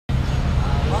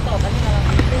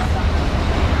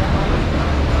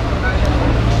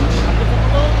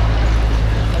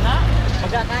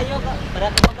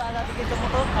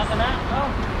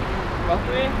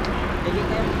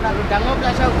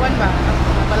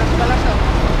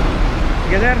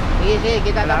Sige sir. Sige,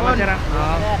 kita Salamat tapon. sir.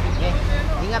 Oo. Okay.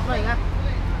 Ingat mo, ingat.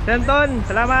 Senton,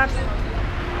 salamat.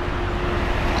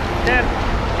 Sir,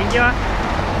 thank you ah.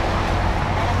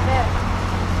 Sir.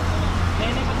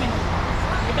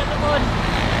 Kita tapon.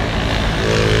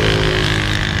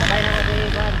 Patay na kasi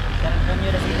Juan. Sarang nyo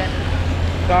na sila.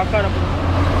 Kaka na po.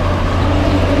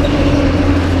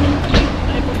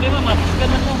 Ano yung problema, matiskan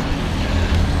man mo.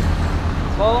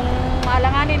 Kung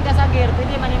alanganin ka sa gear,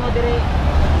 pwede man mo dire.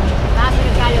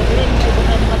 Nasin kayo, dire mo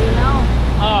ibutan ni Malinaw.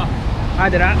 Oo.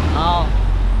 Dira? Oo.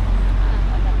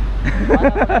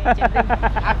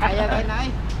 Kaya kayo na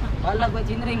eh. Wala ba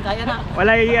chinring, kaya na.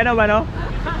 Wala yung ano ba no?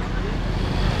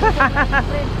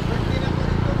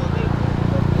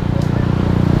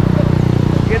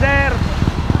 Sige sir.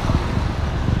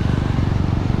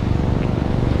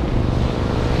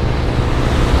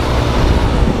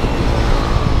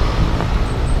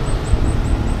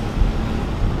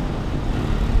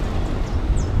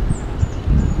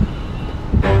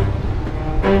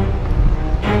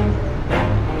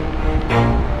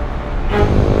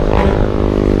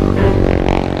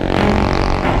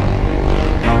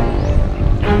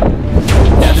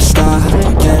 Never stop,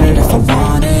 I'll get it if I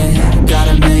want it.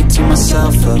 Gotta make to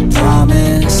myself a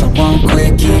promise. I won't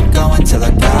quit, keep going till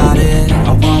I got it.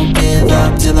 I won't give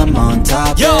up till I'm on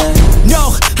top. Yo, Yeah. no,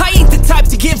 I ain't the type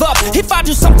to give up. If I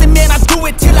do something, man, I do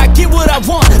it till I get what I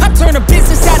want. I turn a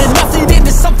business out of nothing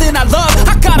into something I love.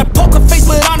 I got a poker face,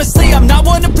 but honestly, I'm not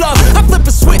one to bluff. I flip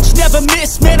a switch, never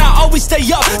miss, man, I always stay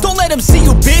up. Don't let them see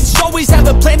you, bitch, always have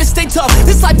a plan to stay tough.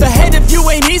 This life ahead of you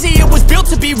ain't easy, it was built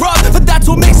to be rough. But that's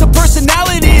what makes a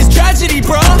personality, is tragedy,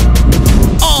 bruh.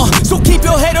 So keep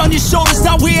your head on your shoulders.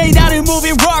 Now we ain't out here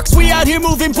moving rocks, we out here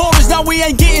moving boulders. Now we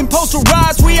ain't getting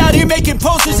posterized, we out here making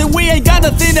posters. And we ain't got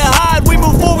nothing to hide, we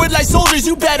move forward like soldiers.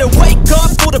 You better wake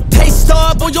up for the pay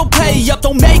stub, or you'll pay up.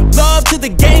 Don't make love to the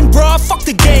game, bruh, fuck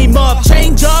the game up.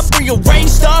 Change up,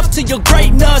 rearrange stuff to your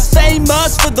greatness.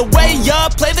 Famous for the way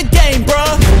up, play the game,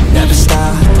 bruh. Never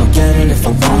stop, I'll get it if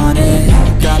I want it.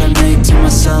 Gotta make to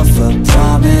myself a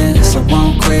promise. I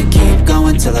won't quit, keep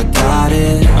going till I got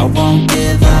it. I won't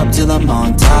give up till I'm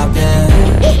on top, yeah.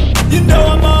 You know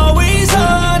I'm always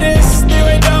honest, there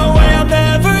ain't no way I'm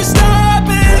ever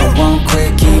stopping. I won't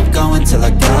quit, keep going till I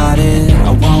got it.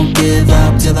 I won't give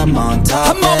up till I'm on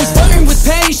top. I'm always flirting with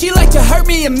pain, she like to hurt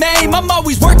me and maim. I'm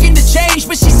always working to change,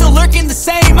 but she's still lurking the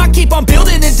same. I keep on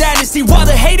building a dynasty while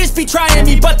the haters be trying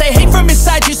me. But they hate from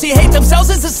inside, you see, hate themselves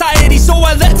in society. So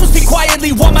I let them speak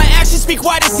quietly while my actions speak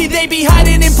wider. See, they be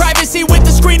hiding in privacy with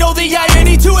the screen. Oh, the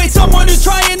irony to hate someone who's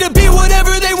trying to be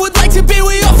whatever they would like to be.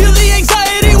 We all feel the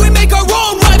anxiety, we make our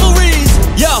own rivalries.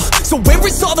 Yo, so where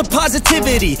is all the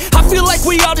positivity? I feel like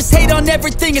we all just hate on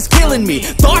everything, it's killing me.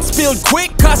 Thoughts build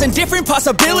quick, causing different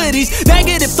possibilities.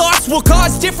 Negative thoughts will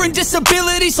cause different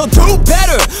disabilities. So do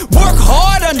better, work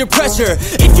hard under pressure.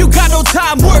 If you got no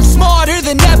time, work smarter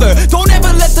than ever. Don't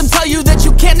ever let them tell you that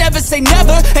you can't never say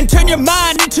never. And turn your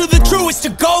mind into the truest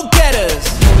of go-getters.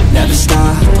 Never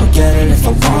stop, I'll get it if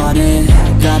I want it.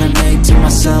 Gotta make to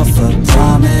myself a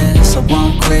promise. I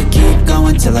won't quit, keep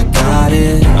going till I got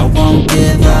it. I won't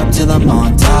give up till I'm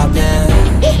on top, yeah.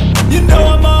 You know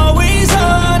I'm always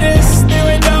honest,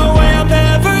 there ain't no way I'm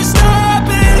ever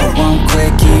stopping. I won't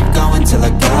quit, keep going till I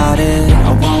got it.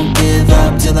 I won't give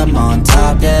up till I'm on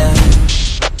top, yeah.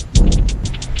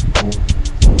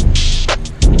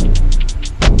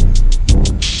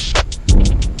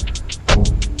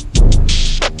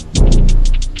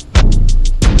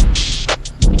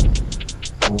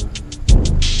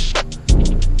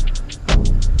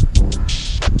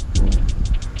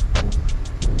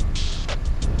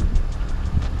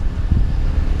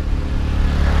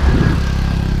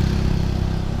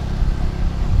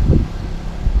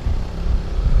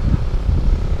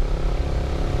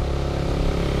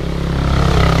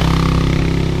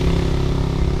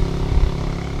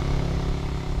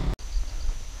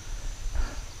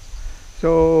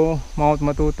 So, Mount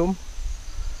Matutum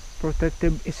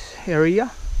protective area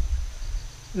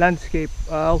landscape.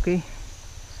 Okay,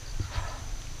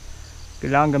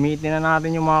 kailangan gamitin na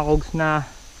natin yung mga cogs na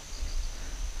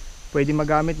pwede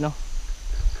magamit, no?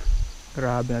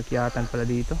 Grabe, nakyatan pala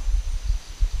dito.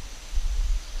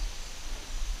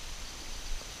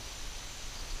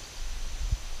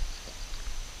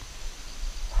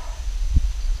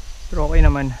 Pero okay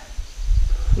naman,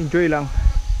 enjoy lang.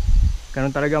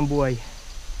 Ganun talaga ang buhay.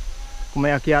 Kung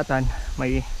may akyatan,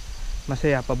 may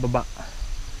masaya pababa.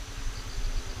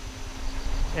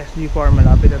 SD Farm,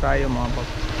 malapit na tayo mga pag.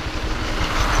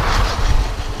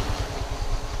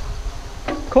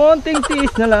 Konting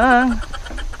tiis na lang.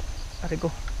 Ari ko.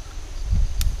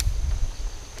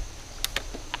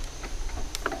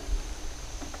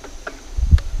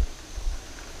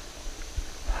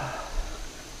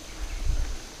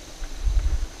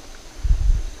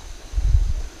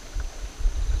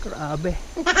 Grabe.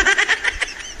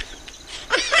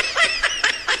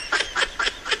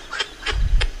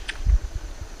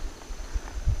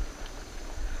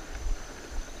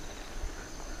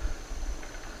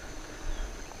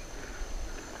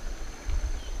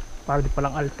 Parang di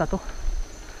palang alta to.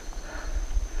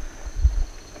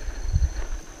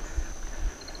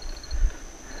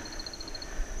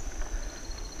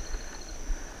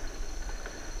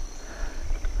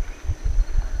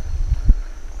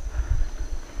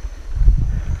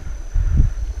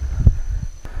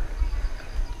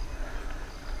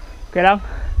 Okay lang.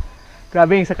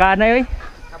 Grabe yung sakana yun.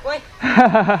 Apoy.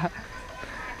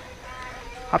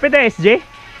 Happy na SJ?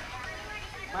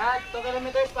 Mahal, 2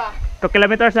 kilometers pa. 2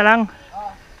 kilometers na lang.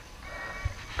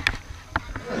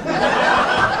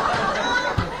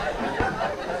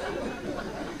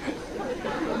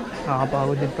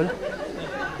 Nakakapagod din pala.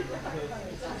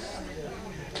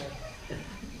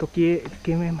 2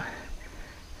 km.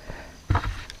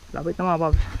 Lapit na mga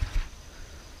paps.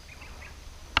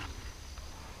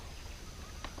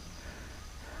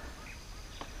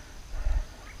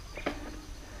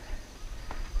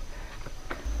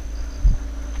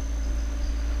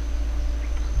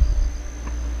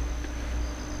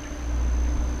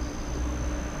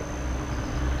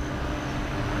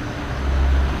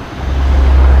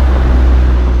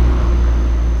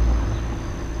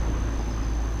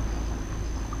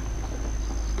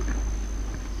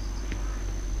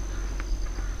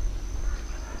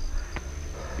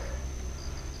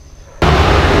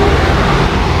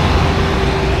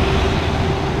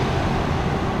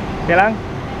 Okay lang.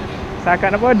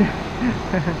 Saka na pod.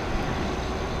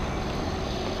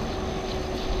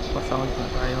 Pasahod na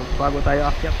tayo bago tayo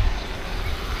akyat.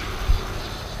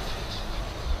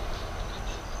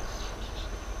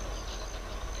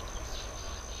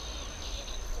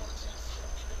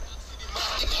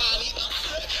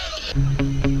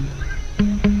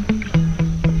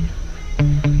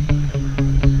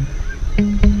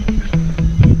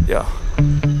 Yeah.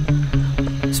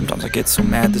 Sometimes I get so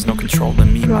mad, there's no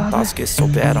controlling me. My thoughts get so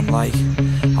bad, I'm like,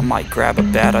 I might grab a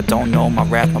bat, I don't know. My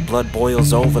wrath, my blood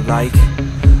boils over like,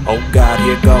 oh God,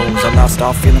 here goes. I lost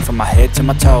all feeling from my head to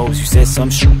my toes. You said some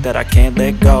shit that I can't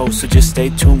let go, so just stay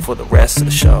tuned for the rest of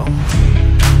the show.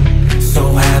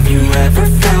 So have you ever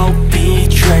felt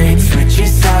betrayed?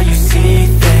 Switches how you see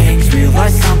things,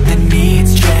 realize something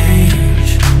needs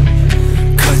change.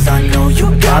 Cause I know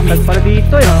you got me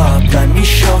f***ed up. Let me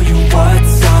show you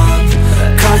what's up.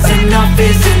 Cause enough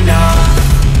is enough.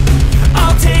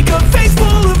 I'll take a face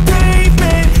full of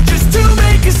pavement just to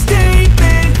make a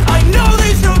statement. I know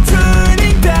there's no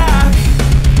turning back.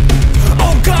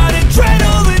 Oh God,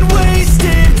 adrenaline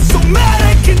wasted, so mad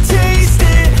I can taste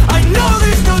it. I know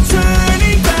there's no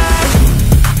turning back.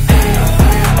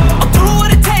 I'll do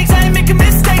what it takes, I ain't making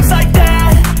mistakes like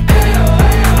that.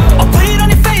 I'll bleed on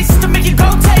your face to make you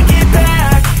go take it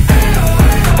back.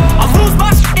 I'll lose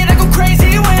my shit, I go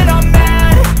crazy when I'm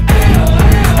mad.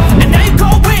 And now you go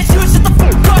wish you would shut the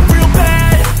fuck up real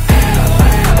bad.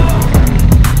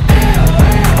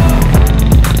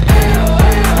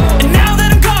 And now that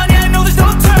I'm gone, yeah, I know there's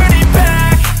no turning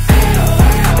back.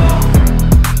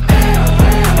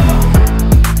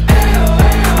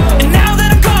 And now that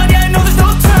I'm gone, yeah, I know there's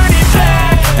no turning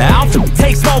back. I'll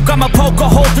take smoke, I'ma poke a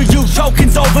hole through you,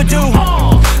 choking's overdue.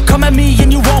 Come at me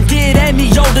and you won't get any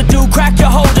older, dude. Crack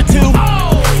your holder too.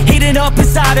 Heating up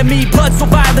inside of me, blood so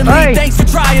violently. Hey. Thanks for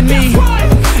trying me.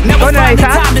 Now Go it's na, finally isa?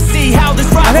 time to see how this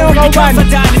Ano yung rivalry becomes a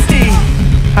kauban? dynasty.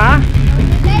 Ha?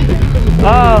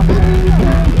 Oo.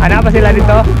 Ano pa sila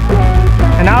dito?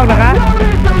 Nanawag na ka?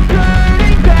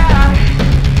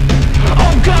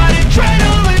 Oh God,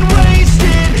 adrenaline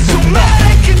wasted, so mad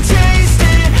I can taste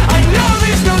it. I know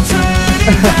there's no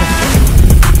turning back.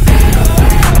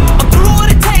 I'll do what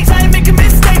it takes, I ain't making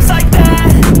mistakes like that.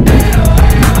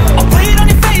 I'll bleed on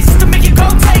your face to make you go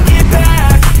take it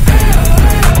back.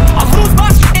 I'll lose my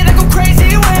shit, I go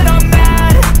crazy when I'm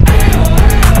mad.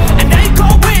 And now you go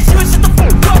wish you would shut the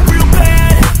fuck up real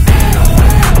bad.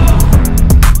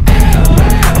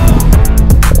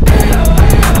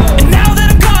 And now that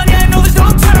I'm gone, yeah, I know there's no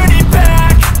turning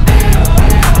back.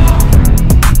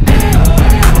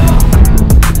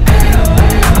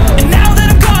 And now that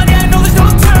I'm gone, yeah, I know there's no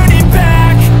turning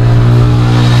back.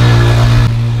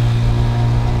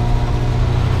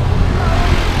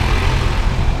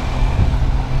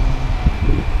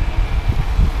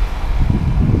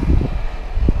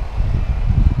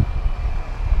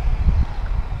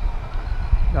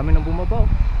 Dami nang bumabaw.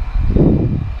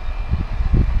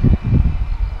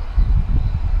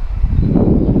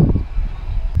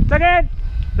 Sakit!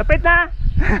 Lapit na!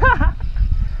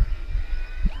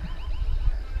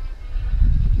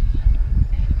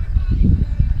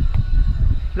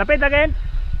 Lapit again.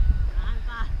 Saan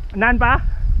pa? Nan pa?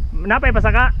 Napay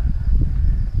pasaka.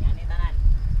 Yan ni tanan.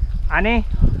 Ani?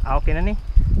 Ah, okay na ni.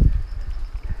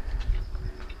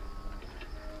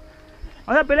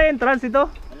 Ano pila entrance dito?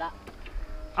 Wala.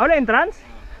 Ah, wala entrance?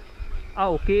 Ah,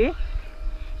 okay.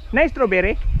 Na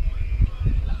strawberry?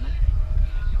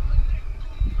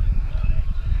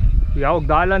 Yaw,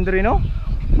 dalan diri no?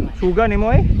 Suga ni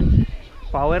mo eh.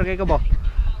 Power kay ka ba?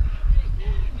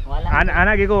 Wala.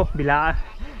 Ana ko,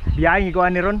 biyahe ko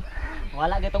ani ron.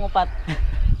 Wala gitong upat.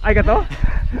 Ay kato?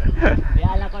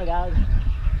 Biala ko gawag.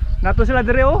 Nato sila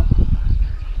diri oh.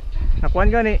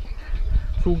 Nakuan ka ni.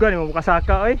 Suga ni mo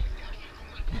kasaka oy.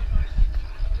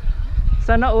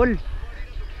 Sana all.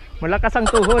 Malakas ang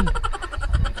tuhod.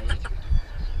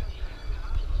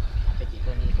 Kapit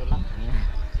ito lang.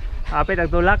 Apit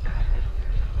ang tulak.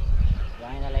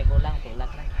 Gawin nalay ko lang,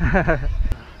 tulak lang.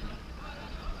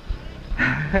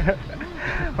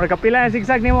 Magkapila yung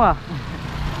sigsag ni mo ah.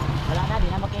 Wala na, di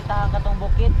na makita ang katong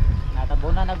bukid.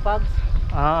 Natabunan nagpags.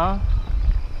 Ah,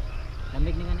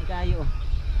 Lamig ni nga ni kayo.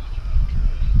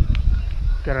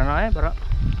 kira na eh, para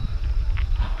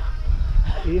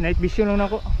night vision lang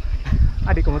ako.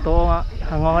 Ah, di ko matuwa nga.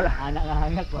 Hangal. Anak nga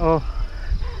hangak po. Oh.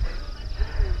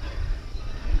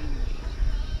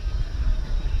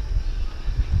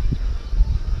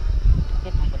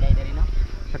 Sakit mong paday na rin no?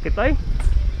 Sakit ay.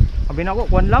 Sabi na ko,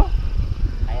 kuwan lang.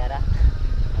 Kaya ra.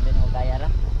 Ano na ko kaya ra?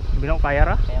 Sabi na ko, kaya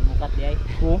ra. Kaya mukat di ay.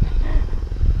 Oo.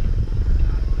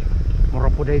 Mura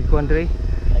po dahil kuwan dre.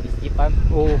 Lagi si farm.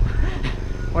 Oo.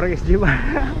 Mura SG ba?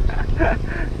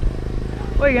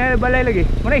 Uy, nga balay lagi.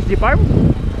 Muna SG farm?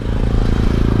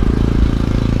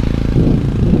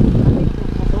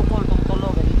 Masukol tong tulo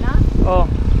ganina. Oo.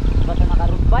 Bato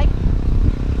naka-road bike.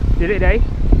 Dili dahi.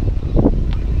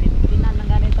 Pinan ng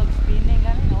ganito spinning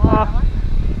ganin. Ah. Nawa naman.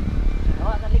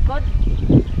 Nawa sa likod.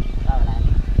 Ah, wala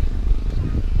ni.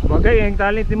 Bagay, yung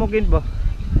talent ni mo kin ba?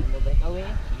 Hello break away.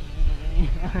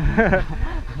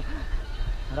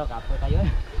 Pero kapo tayo.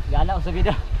 Gala ko sa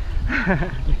video.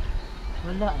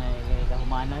 Wala ay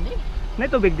kahumanan ni. May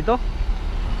tubig dito?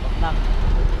 Wag na.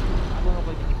 Ako mo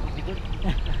ko dito.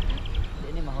 Di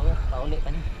ni mahawak pauli pa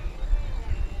ni.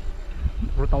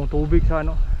 Puro tayong tubig sa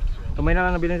ano. Tumay na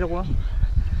lang nabilin sa ko.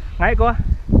 Ngay ko ah.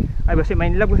 Ay basi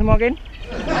main lag sa mga kin.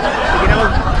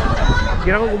 Sige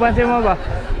na ko uban sa mga ba.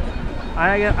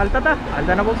 Ay alta ta.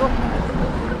 Alta na po ko.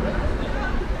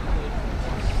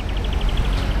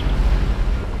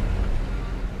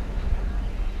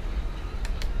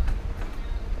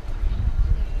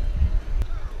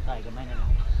 Ay gamay na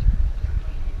lang.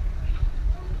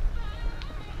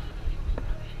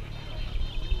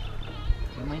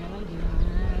 Gamay na lang din.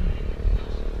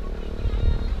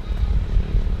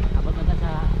 Abot na ta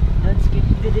sa don't skip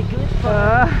to the good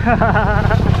part.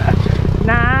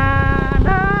 Na.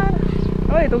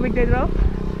 Oy, tubig dito.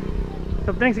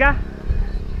 Soft drinks ka?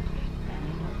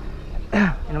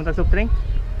 Inom tag soft drink?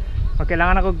 O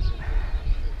kailangan ako.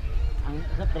 Ang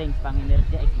soft drinks pang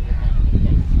energy ay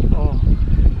guys. Oh.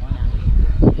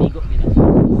 Ligo kita.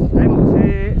 Ay mo si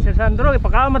Sir Sandro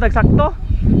ipakaon matag sakto.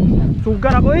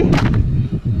 Sugar ako eh.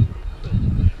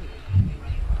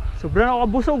 Sobra na ako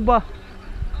kabusog ba?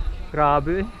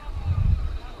 Grabe eh.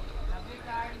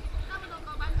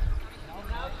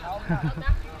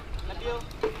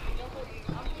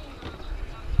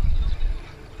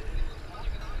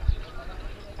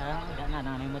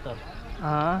 Na yung motor.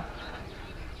 Ah.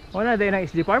 Wala din ng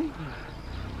SD farm?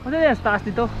 Wala din sa taas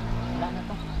dito. Wala na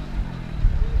to.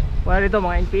 Wala dito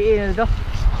mga NPA na dito.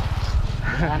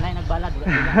 Sana'y nagbalad.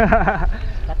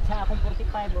 Katsa akong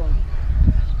 45 on.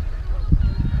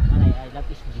 Manay, I love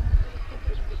SG.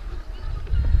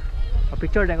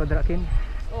 Pa-picture na ko drakin.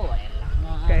 Oh, ay lang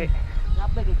nga. Kay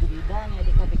Kapag kay subida niya,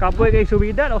 di ka picture. kapoy kay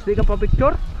subida, o di ka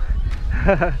pa-picture.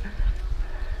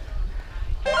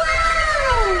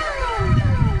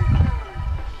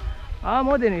 Ah,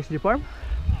 mo din SD farm.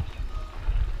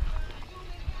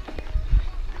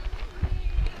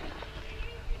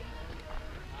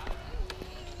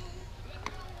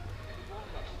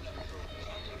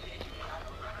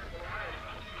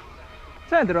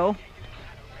 Sandro.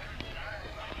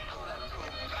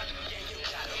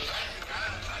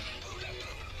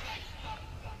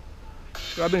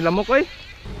 Grabing lamok eh.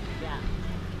 Yeah.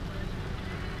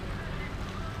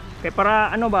 Kaya para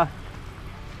ano ba?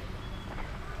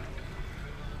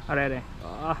 Are.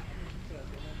 Ah.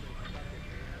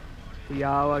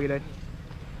 Kuyawa gid.